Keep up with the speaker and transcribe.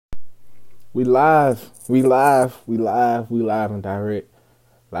We live. We live. We live. We live and direct.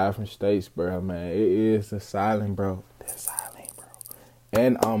 Live from Statesboro, man. It is the silent, bro. The silent, bro.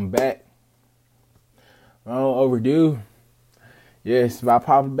 And I'm back. Overdue. Yes, back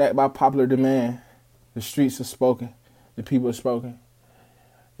by popular demand. The streets are spoken. The people are spoken.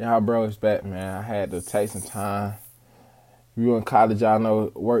 Y'all, bro, is back, man. I had to take some time. If you in college, y'all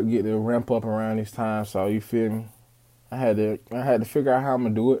know work get to ramp up around this time. So you feel me? I had to figure out how I'm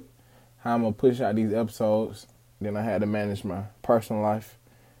gonna do it. How I'm gonna push out these episodes. Then I had to manage my personal life.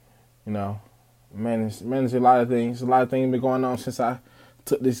 You know, manage a lot of things. A lot of things been going on since I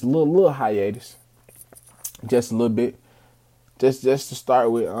took this little hiatus. Just a little bit. Just to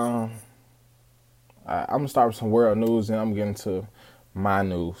start with, I'm gonna start with some world news, and I'm getting to my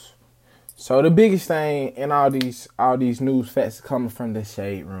news. So the biggest thing in all these news facts are coming from the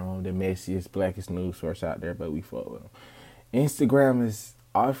Shade Room, the messiest, blackest news source out there, but we fuck with them. Instagram is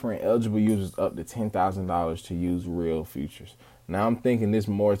offering eligible users up to $10,000 to use real features. Now I'm thinking this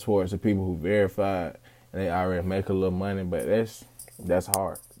more towards the people who verified and they already make a little money, but that's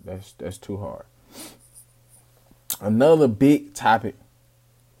hard. That's too hard. Another big topic,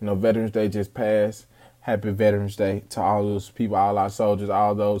 Veterans Day just passed. Happy Veterans Day to all those people, all our soldiers,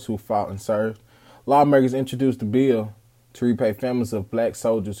 all those who fought and served. Lawmakers introduced a bill to repay families of black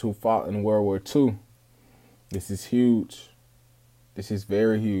soldiers who fought in World War II. This is huge. This is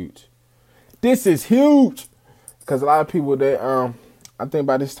very huge. This is huge. Because a lot of people I think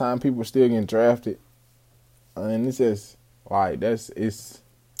by this time people are still getting drafted. And it's just it's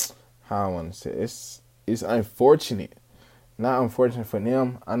how I want to say it. It's unfortunate. Not unfortunate for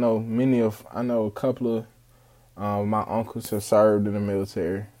them. I know a couple of my uncles have served in the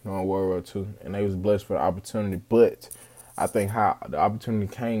military during World War II, and they was blessed for the opportunity. But I think how the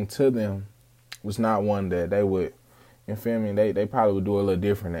opportunity came to them was not one that they would. You feel me? They probably would do a little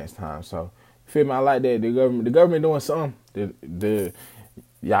different next time. So, you feel me? I like that. The government doing something.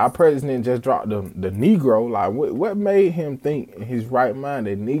 Y'all president just dropped the Negro. Like, what made him think in his right mind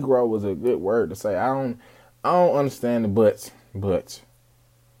that Negro was a good word to say? I don't understand the buts.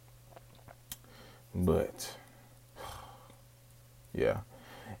 Yeah.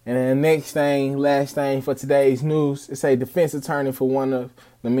 And then the last thing for today's news, it's a defense attorney for one of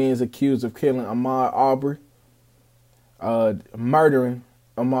the men accused of killing Ahmaud Arbery. Murdering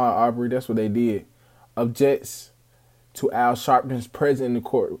Ahmaud Arbery, that's what they did, objects to Al Sharpton's presence in the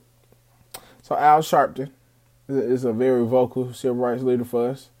court. So Al Sharpton is a very vocal civil rights leader for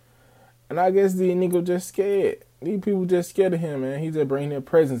us. And I guess these niggas just scared. These people just scared of him, man. He just bring their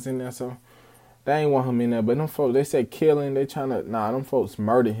presence in there, so they ain't want him in there. But them folks, they said killing, them folks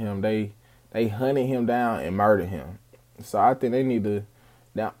murdered him. They hunted him down and murdered him. So I think they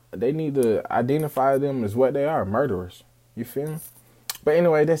need to identify them as what they are, murderers. You feel me? But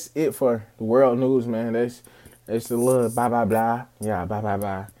anyway, that's it for the world news, man. That's a little blah, blah, blah. Yeah, blah, blah,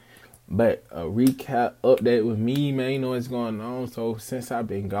 blah. But a recap update with me, man. You know what's going on. So since I've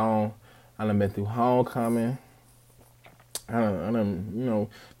been gone, I done been through homecoming. I done,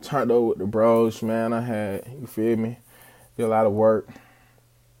 turned over with the bros, man. I had, you feel me, did a lot of work.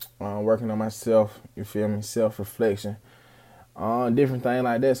 Working on myself, you feel me, self-reflection. Different thing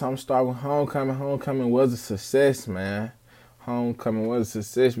like that. So I'm starting with homecoming. Homecoming was a success, man. Homecoming was a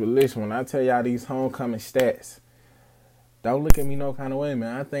success. But listen, when I tell y'all these homecoming stats, don't look at me no kind of way,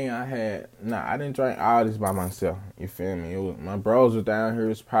 man. I think I didn't drink all this by myself. You feel me? My bros were down here.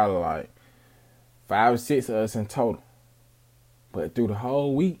 It's probably like 5 or 6 of us in total. But through the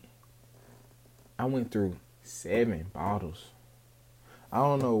whole week, I went through 7 bottles. I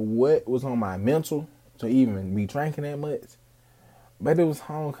don't know what was on my mental to even be drinking that much. But it was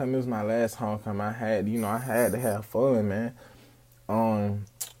homecoming. It was my last homecoming. I had to have fun, man.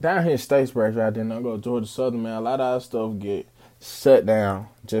 Down here in Statesboro, I did not go to Georgia Southern, man. A lot of our stuff get shut down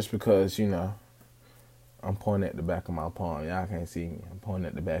just because, I'm pointing at the back of my palm. Y'all can't see me. I'm pointing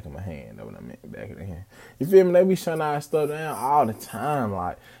at the back of my hand. That's what I meant, the back of the hand. You feel me? They be shutting our stuff down all the time.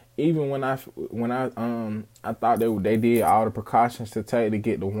 Like, even when I thought they did all the precautions to take to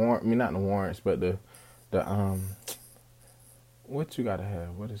get the warrant. I mean, not the warrants, but the what you gotta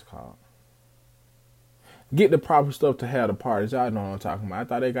have? What is it called? Get the proper stuff to have the parties. Y'all know what I'm talking about. I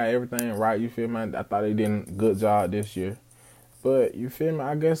thought they got everything right. You feel me? I thought they did a good job this year. But, you feel me?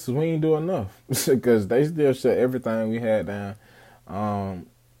 I guess we ain't do enough. Because they still shut everything we had down.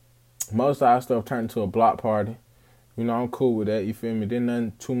 Most of our stuff turned into a block party. I'm cool with that. You feel me? Didn't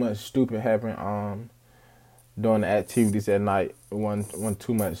nothing too much stupid happen during the activities at night. It wasn't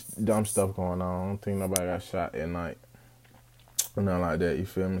too much dumb stuff going on. I don't think nobody got shot at night. Or nothing like that. You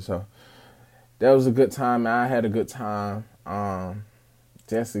feel me? So, that was a good time. I had a good time.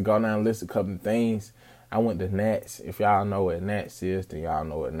 just to go down and list a couple of things, I went to Nats. If y'all know what Nats is, then y'all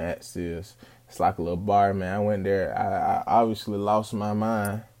know what Nats is. It's like a little bar, man. I went there. I obviously lost my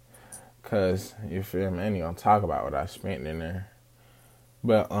mind because, you feel me, I ain't gonna talk about what I spent in there.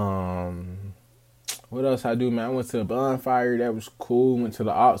 But, what else I do, man? I went to the bonfire. That was cool. Went to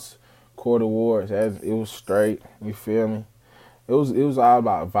the Arts Court Awards. It was straight. You feel me? It was all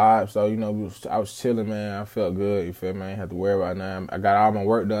about vibes. So, you know, I was chilling, man. I felt good. You feel me? I ain't have to worry about nothing. I got all my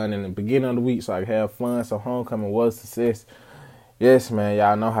work done in the beginning of the week so I could have fun. So homecoming was a success. Yes, man.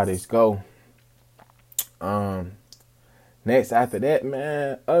 Y'all know how this go. Next after that,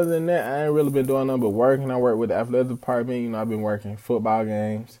 man, other than that, I ain't really been doing nothing but working. I work with the athletic department. You know, I've been working football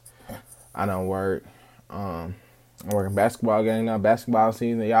games. I don't work. I'm working basketball game now. Basketball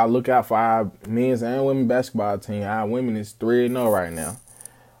season. Y'all look out for our men's and women's basketball team. Our women is 3-0 right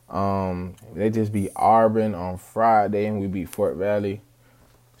now. They just beat Auburn on Friday and we beat Fort Valley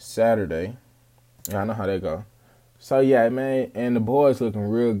Saturday. Y'all know how that go. So yeah, man, and the boys looking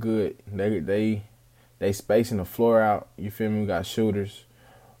real good. They spacing the floor out. You feel me? We got shooters.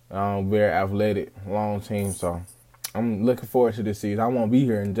 Very athletic, long team. So I'm looking forward to this season. I won't be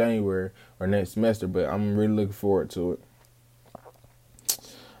here in January or next semester, but I'm really looking forward to it.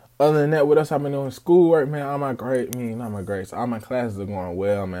 Other than that, what else I've been doing? Schoolwork, man. All my grades. All my classes are going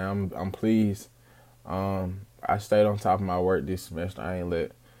well, man. I'm pleased. I stayed on top of my work this semester.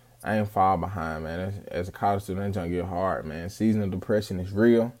 I ain't fall behind, man. As a college student, it's gonna get hard, man. Seasonal depression is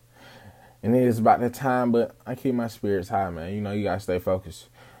real. And it is about that time, but I keep my spirits high, man. You know, you gotta stay focused.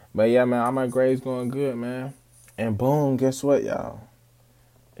 But yeah, man, all my grades going good, man. And boom, guess what, y'all?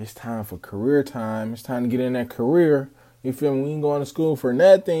 It's time for career time. It's time to get in that career. You feel me? We ain't going to school for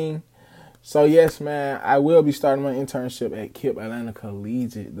nothing. So yes, man, I will be starting my internship at KIPP Atlanta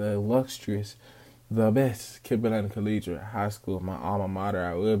Collegiate, the illustrious, the best KIPP Atlanta Collegiate High School, my alma mater.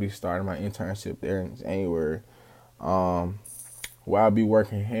 I will be starting my internship there in January. Where I'll be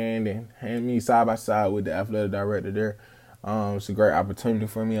working hand side by side with the athletic director there. It's a great opportunity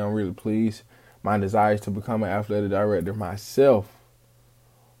for me. I'm really pleased. My desire is to become an athletic director myself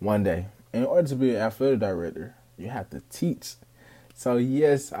one day. In order to be an athletic director, you have to teach. So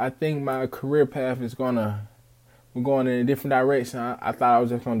yes, I think my career path is we're going in a different direction. I thought I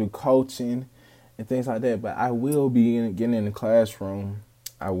was just gonna do coaching and things like that, but I will be getting in the classroom.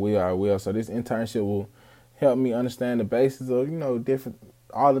 I will. So this internship will help me understand the basis of, you know,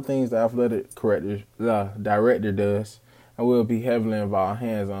 all the things the athletic director does. I will be heavily involved,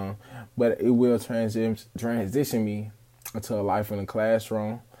 hands-on, but it will transition me into a life in the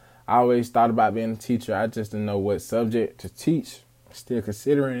classroom. I always thought about being a teacher. I just didn't know what subject to teach. Still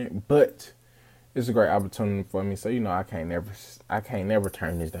considering it, but it's a great opportunity for me. So, you know, I can't never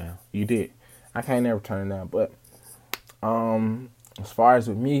turn this down. You did. I can't never turn it down. But as far as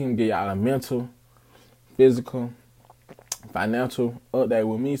with me, I'm gonna get y'all a mental, physical, financial update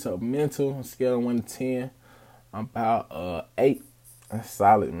with me. So mental, scale of 1 to 10, I'm about 8. That's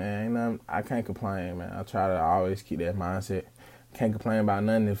solid, man. I can't complain, man. I try to always keep that mindset. Can't complain about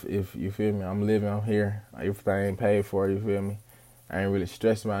nothing if you feel me. I'm living on here. Everything ain't paid for, you feel me. I ain't really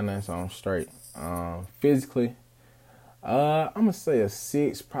stressed about nothing, so I'm straight. Physically, I'm gonna say a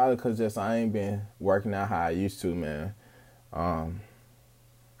 6, probably because just I ain't been working out how I used to, man.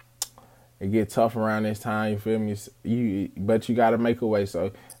 It get tough around this time, you feel me? But you gotta make a way,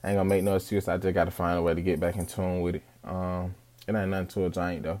 so I ain't gonna make no excuse. I just gotta find a way to get back in tune with it. It ain't nothing to a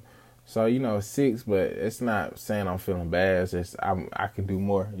giant though. So, you know, 6, but it's not saying I'm feeling bad. It's just I can do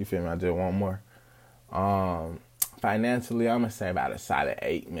more. You feel me? I just want more. Financially, I'm gonna say about a solid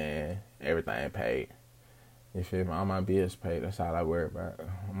 8, man. Everything paid. You feel me? All my bills paid. That's all I worry about.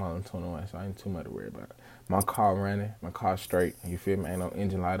 I'm only 21, so I ain't too much to worry about. My car running. My car straight. You feel me? Ain't no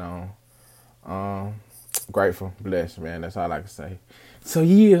engine light on. Grateful, blessed, man. That's all I can say. So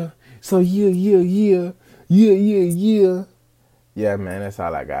yeah. Yeah, man, that's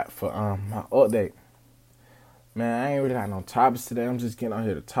all I got for my update. Man, I ain't really got no topics today. I'm just getting on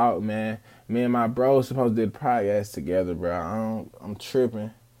here to talk, man. Me and my bro supposed to do the podcast together, bro. I'm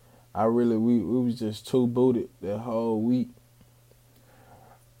tripping. We was just too booted that whole week.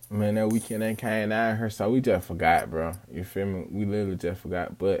 Man, that weekend ain't came down here, so we just forgot, bro. You feel me? We literally just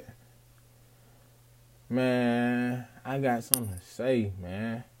forgot. But man, I got something to say,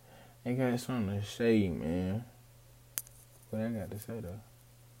 man. What I got to say though?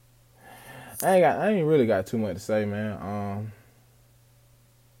 I ain't really got too much to say, man.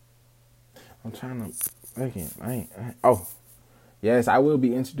 I'm trying to yes, I will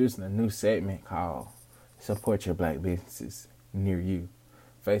be introducing a new segment called Support Your Black Businesses Near You.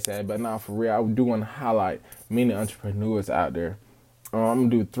 Face that, but not for real. I do want to highlight many entrepreneurs out there I'm gonna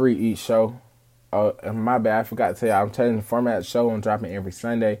do 3 each show. And my bad, I forgot to tell you, I'm telling the format of the show. I'm dropping every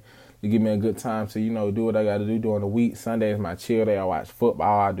Sunday to give me a good time to, do what I got to do during the week. Sunday is my chill day. I watch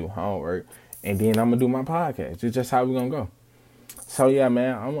football, I do homework, and then I'm gonna do my podcast. It's just how we gonna go. So yeah,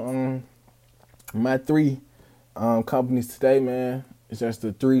 man, I'm my 3 companies today, man. It's just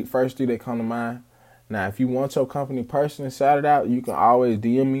the first three that come to mind. Now, if you want your company personally shouted out, you can always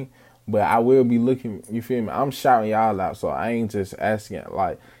DM me. But I will be looking, you feel me? I'm shouting y'all out, so I ain't just asking.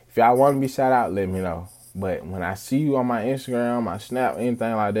 Like, if y'all want to be shouted out, let me know. But when I see you on my Instagram, my Snap,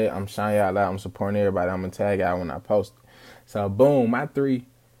 anything like that, I'm shouting y'all out. I'm supporting everybody. I'm going to tag y'all when I post. So, boom, my 3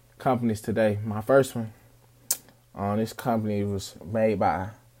 companies today. My first one, this company was made by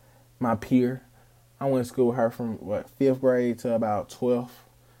my peer. I went to school with her from, 5th grade to about 12th.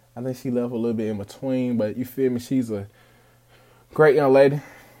 I think she left a little bit in between, but you feel me? She's a great young lady.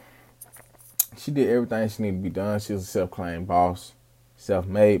 She did everything she needed to be done. She was a self-claimed boss,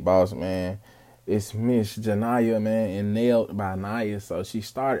 self-made boss, man. It's Miss Janaya, man, and nailed by Naya. So she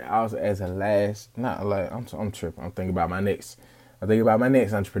started out as I'm tripping. I'm thinking about my next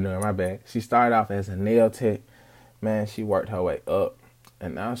entrepreneur, my bad. She started off as a nail tech. Man, she worked her way up.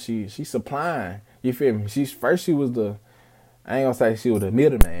 And now she's supplying. You feel me? She was the, I ain't gonna say she was the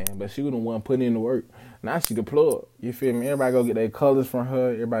middleman, but she was the one putting in the work. Now she the plug. You feel me? Everybody go get their colors from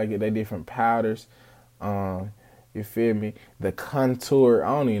her. Everybody get their different powders. You feel me? The contour. I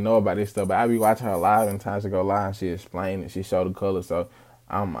don't even know about this stuff, but I be watching her live, and times to go live, she explained it. She showed the colors. So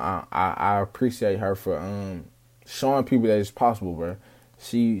I appreciate her for showing people that it's possible, bro.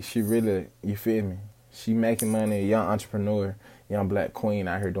 She really, you feel me? She making money, a young entrepreneur, young black queen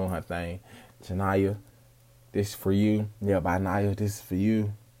out here doing her thing. Janaya, this is for you. Yeah, by Naya, this is for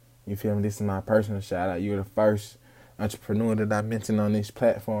you. You feel me? This is my personal shout out. You're the first entrepreneur that I mentioned on this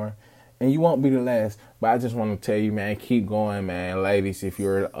platform. And you won't be the last. But I just want to tell you, man, keep going, man. Ladies, if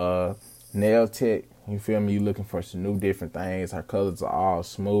you're a nail tech, you feel me? You're looking for some new different things. Her colors are all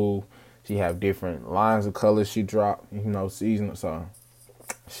smooth. She have different lines of colors she drop, seasonal. So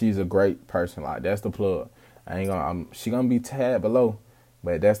she's a great person. Like, that's the plug. She gonna be tagged below.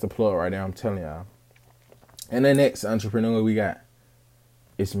 But that's the plug right there, I'm telling y'all. And the next entrepreneur we got,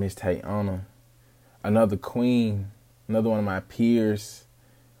 it's Miss Tayana, another queen, another one of my peers.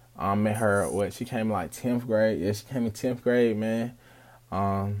 I met her, she came like 10th grade. Yeah, she came in 10th grade, man.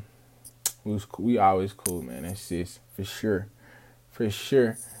 We always cool, man. That's just for sure. For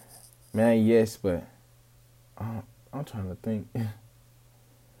sure. Man, yes, but I'm trying to think.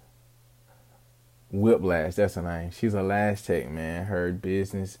 Whiplash, that's her name. She's a lash tech, man. Her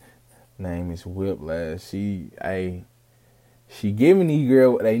business name is Whiplash. She giving these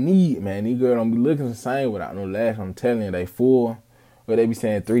girls what they need, man. These girls don't be looking the same without no lash. I'm telling you, they full. But they be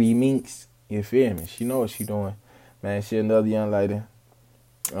saying 3D minks. You feel me? She know what she doing. Man, she another young lady.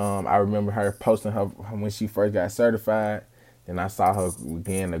 I remember her posting her when she first got certified. Then I saw her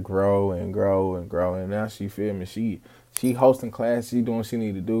begin to grow and grow and grow. And now she feel me. She hosting class. She doing what she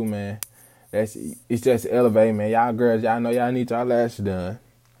need to do, man. It's just elevate, man. Y'all girls, y'all know y'all need y'all lashes done.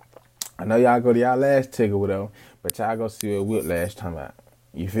 I know y'all go to y'all lash tech or whatever, but y'all go see what Whiplash talking about.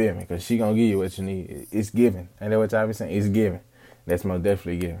 You feel me? Because she going to give you what you need. It's given. And that's what y'all be saying. It's given. That's most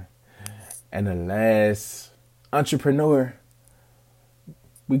definitely given. And the last entrepreneur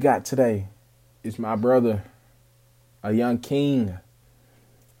we got today is my brother, a young king,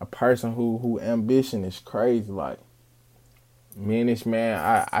 a person who ambition is crazy. Like, me and this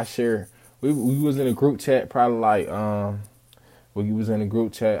man, I share. We was in a group chat probably like, we was in a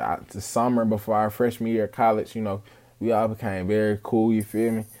group chat the summer before our freshman year of college. We all became very cool, you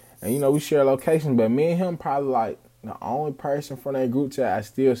feel me? And, we share locations, but me and him probably like the only person from that group chat I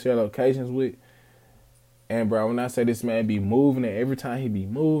still share locations with. And, bro, when I say this man be moving, and every time he be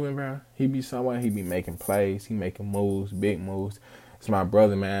moving, bro, he be somewhere, he be making plays, he making moves, big moves. It's my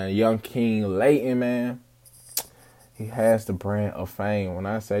brother, man, young King Layton, man. He has the brand of fame. When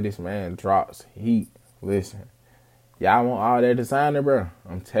I say this man drops heat, listen, y'all want all that designer, bro?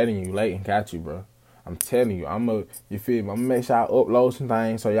 I'm telling you, Layton got you, bro. I'm telling you, you feel me? I'm gonna make sure I upload some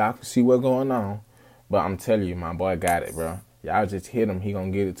things so y'all can see what's going on. But I'm telling you, my boy got it, bro. Y'all just hit him, he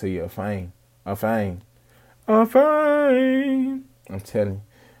gonna get it to you, a fame. I'm telling you.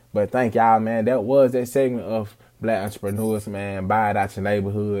 But thank y'all, man. That was that segment of Black Entrepreneurs, man. Buy it out your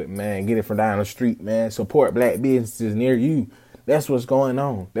neighborhood, man. Get it from down the street, man. Support black businesses near you. That's what's going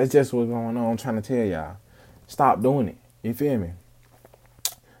on. That's just what's going on. I'm trying to tell y'all. Stop doing it. You feel me?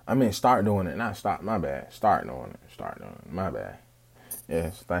 I mean, start doing it. Not stop. My bad. Start doing it. My bad.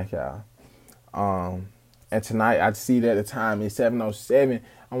 Yes, thank y'all. And tonight, I see that the time is 7:07.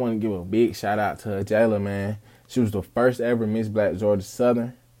 I want to give a big shout out to Jayla, man. She was the first ever Miss Black Georgia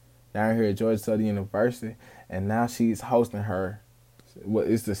Southern down here at Georgia Southern University, and now she's hosting her.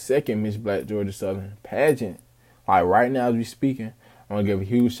 It's the second Miss Black Georgia Southern pageant. Like right now as we speaking, I want to give a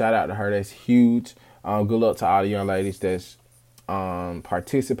huge shout out to her. That's huge. Good luck to all the young ladies that's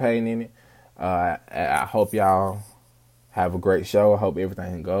participating in it. I hope y'all have a great show. I hope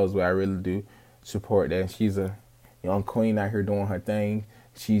everything goes well. I really do support that. She's a young queen out here doing her thing.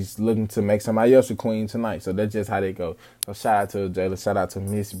 She's looking to make somebody else a queen tonight. So that's just how they go. So shout out to Jayla. Shout out to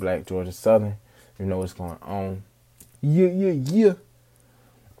Miss Black Georgia Southern. You know what's going on. Yeah.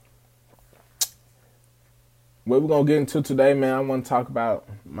 What we're going to get into today, man, I want to talk about,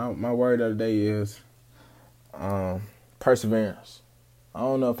 my word of the day is perseverance. I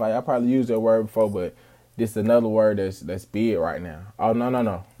don't know if I probably used that word before, but this is another word that's big right now. Oh,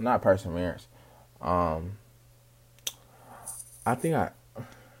 no, not perseverance. I think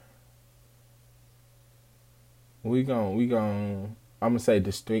I'm going to say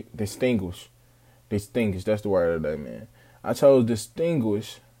distinguish. Distinguish, that's the word of the day, man. I chose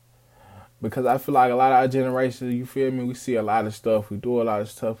distinguish because I feel like a lot of our generation, you feel me, we see a lot of stuff, we do a lot of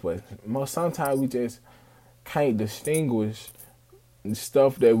stuff, but sometimes we just can't distinguish the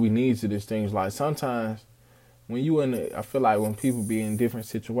stuff that we need to distinguish. Like sometimes when I feel like when people be in different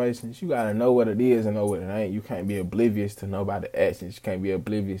situations, you gotta know what it is and know what it ain't. You can't be oblivious to nobody's actions. You can't be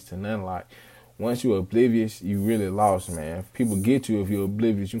oblivious to nothing. Like once you're oblivious, you really lost, man. If people get you if you're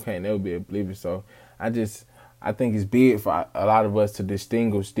oblivious, you can't never be oblivious. So I think it's big for a lot of us to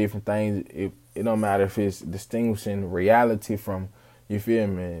distinguish different things. It don't matter if it's distinguishing reality from, you feel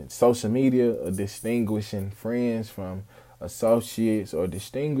me, social media, or distinguishing friends from associates, or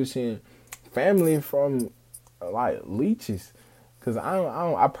distinguishing family from like leeches. Cause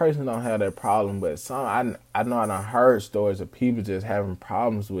I personally don't have that problem, but I know I done heard stories of people just having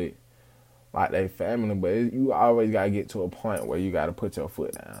problems with like their family, but you always gotta get to a point where you gotta put your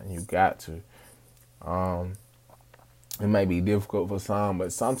foot down. You got to. It may be difficult for some,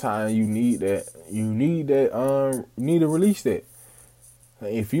 but sometimes you need that. You need to release that.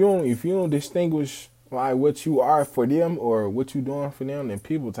 If you don't distinguish like what you are for them or what you doing for them, then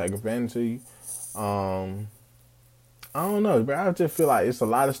people take advantage of you. I don't know, but I just feel like it's a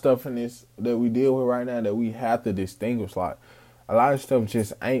lot of stuff in this that we deal with right now that we have to distinguish. Like a lot of stuff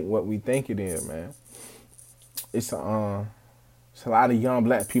just ain't what we think it is, man. It's a lot of young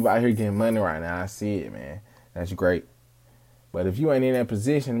black people out here getting money right now. I see it, man. That's great. But if you ain't in that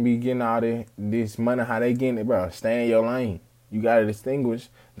position to be getting all this money, how they getting it, bro, stay in your lane. You got to distinguish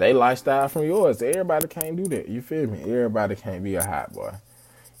their lifestyle from yours. Everybody can't do that. You feel me? Everybody can't be a hot boy.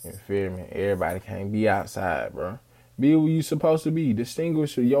 You feel me? Everybody can't be outside, bro. Be who you supposed to be.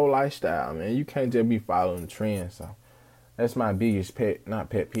 Distinguish your lifestyle, man. You can't just be following the trend. So that's my biggest not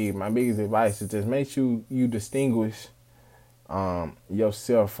pet peeve. My biggest advice is just make sure you distinguish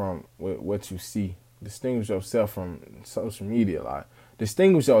yourself from what you see. Distinguish yourself from social media. Like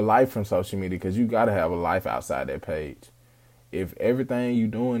distinguish your life from social media, because you gotta have a life outside that page. If everything you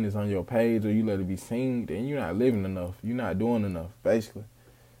doing is on your page or you let it be seen, then you're not living enough. You're not doing enough, basically.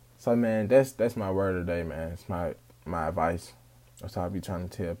 So man, that's my word of the day, man. It's my advice. That's how I be trying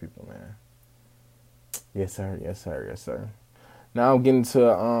to tell people, man. Yes sir. Now I'm getting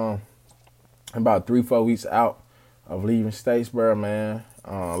to about 3-4 weeks out of leaving Statesboro, man.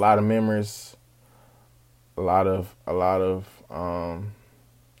 A lot of memories. A lot of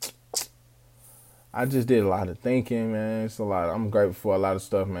I just did a lot of thinking, man. It's a lot. I'm grateful for a lot of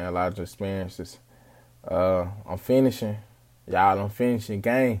stuff, man. A lot of experiences. I'm finishing. Y'all, I'm finishing.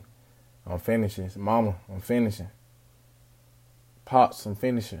 Gang, I'm finishing. Mama, I'm finishing. Pops, I'm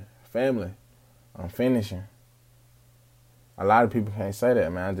finishing. Family, I'm finishing. A lot of people can't say that,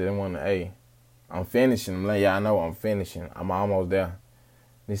 man. I didn't want to, I'm finishing. I'm letting y'all know I'm finishing. I'm almost there.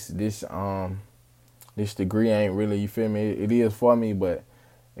 This degree ain't really, you feel me? It is for me, but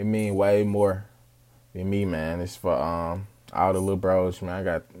it mean way more than me, man. It's for all the little bros, man. I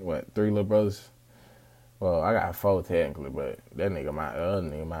got 3 little brothers. Well, I got 4 technically, but that nigga my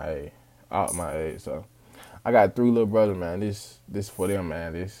age, out my age. So I got 3 little brothers, man. This for them,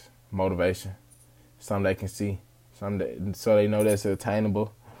 man. This motivation, something they can see, so they know that's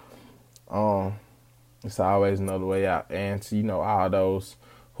attainable. It's always another way out. And so, all those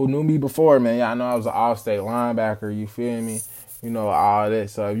who knew me before, man, y'all know I was an all-state linebacker, you feel me? All that.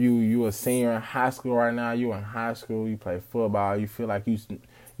 So if you a senior in high school right now, you in high school, you play football, you feel like you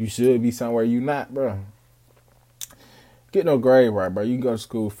should be somewhere you not, bro. Get no grade right, bro. You can go to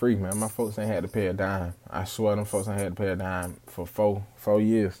school free, man. My folks ain't had to pay a dime. I swear them folks ain't had to pay a dime for four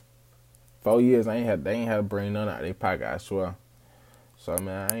years. 4 years, they ain't had to bring none out of their pocket, I swear. So,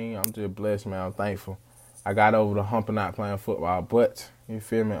 man, I'm just blessed, man. I'm thankful. I got over the hump of not playing football, but you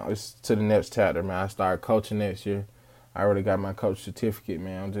feel me? It's to the next chapter, man. I started coaching next year. I already got my coach certificate,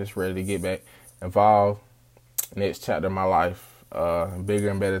 man. I'm just ready to get back involved. Next chapter of my life, bigger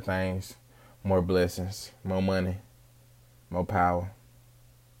and better things, more blessings, more money, more power.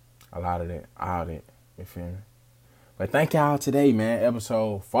 A lot of that, all that. You feel me? But thank y'all today, man.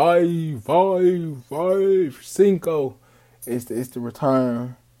 Episode 5. It's the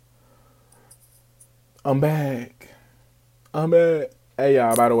return. I'm back. Hey,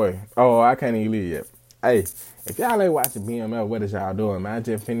 y'all, by the way. Oh, I can't even leave yet. Hey, if y'all ain't watching BMF, what is y'all doing, man? I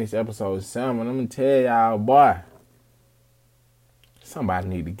just finished episode 7. I'm going to tell y'all, boy. Somebody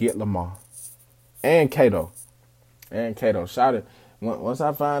need to get Lamar. And Kato. Shot once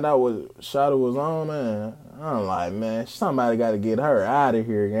I find out what Shada was on, man, I'm like, man, somebody got to get her out of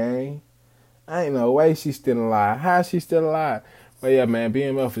here, gang. Ain't no way she's still alive. How is she still alive? But yeah, man,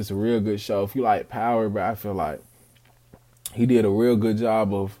 BMF is a real good show. If you like Power, but I feel like he did a real good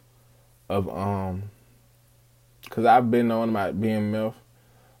job of cause I've been knowing about BMF,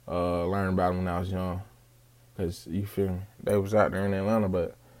 learning about him when I was young. Cause you feel me, they was out there in Atlanta,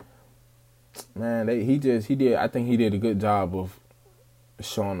 but man, I think he did a good job of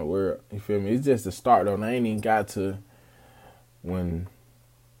showing the world. You feel me? It's just the start though. They ain't even got to when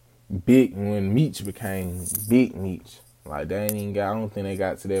Meech became Big Meech. Like they ain't even got. I don't think they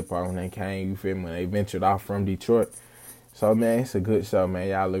got to that part when they came. You feel me? When they ventured off from Detroit. So man, it's a good show, man.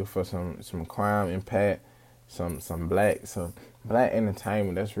 Y'all looking for some crime impact, some black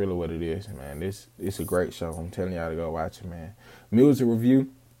entertainment. That's really what it is, man. It's a great show. I'm telling y'all to go watch it, man. Music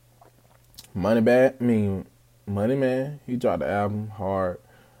review. Money Man. He dropped the album hard.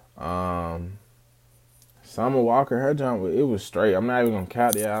 Summer Walker, her jump, it was straight. I'm not even gonna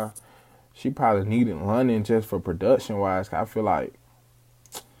count y'all. She probably needed London just for production wise. I feel like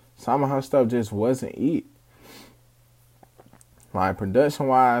some of her stuff just wasn't it. Like production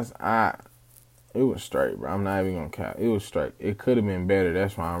wise, it was straight, bro. I'm not even gonna count. It was straight. It could have been better.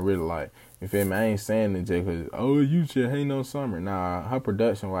 That's why I'm really like, you feel me? I ain't saying it just because, oh, you should hate on Summer. Nah, her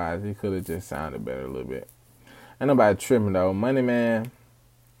production wise, it could have just sounded better a little bit. Ain't nobody tripping though. Money Man,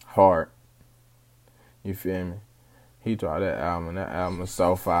 hard. You feel me? He dropped that album, and that album is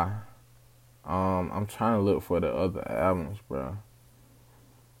so fire. I'm trying to look for the other albums, bro.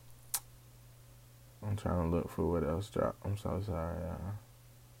 I'm trying to look for what else dropped. I'm so sorry,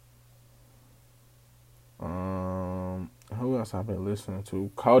 y'all. Who else I've been listening to?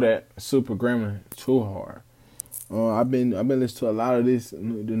 Kodak, Super Gremlin, Too Hard. I've been listening to a lot of this, the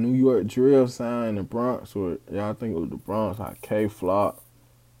New York drill sound in the Bronx, or y'all think it was the Bronx, like K-Flock,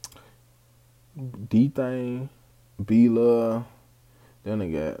 D-Thing, B-Love.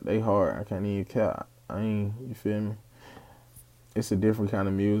 Then they hard. I can't even count. You feel me? It's a different kind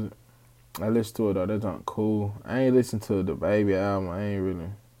of music. I listen to it though. That's not cool. I ain't listen to the Baby album. I ain't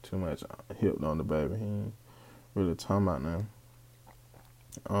really too much hipped on the Baby. He ain't really talking about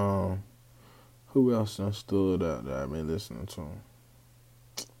nothing. Who else done stood out that I've been listening to?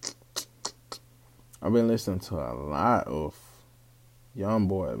 I've been listening to a lot of Young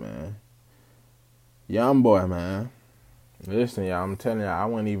Boy, man. Listen, y'all, I'm telling y'all, I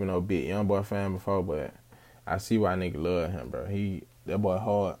wasn't even no big Young Boy fan before, but I see why nigga love him, bro. That boy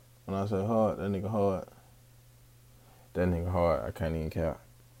hard. When I say hard, that nigga hard. I can't even count.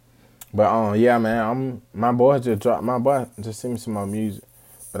 But yeah, man, my boy just sent me some more music,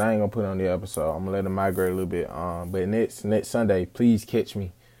 but I ain't gonna put it on the episode. I'm gonna let it migrate a little bit. But next Sunday, please catch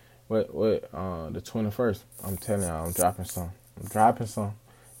me. The 21st. I'm telling y'all, I'm dropping some.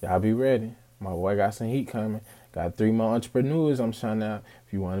 Y'all be ready. My boy got some heat coming. Got 3 more entrepreneurs I'm shouting out.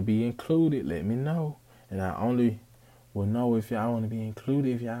 If you want to be included, let me know. And I only will know if y'all want to be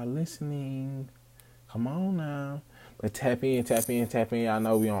included if y'all listening. Come on now. But tap in. Y'all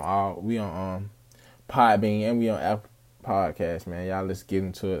know we on Podbean and we on Apple Podcasts, man. Y'all let's get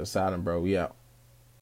into it. Silent Bro, we out.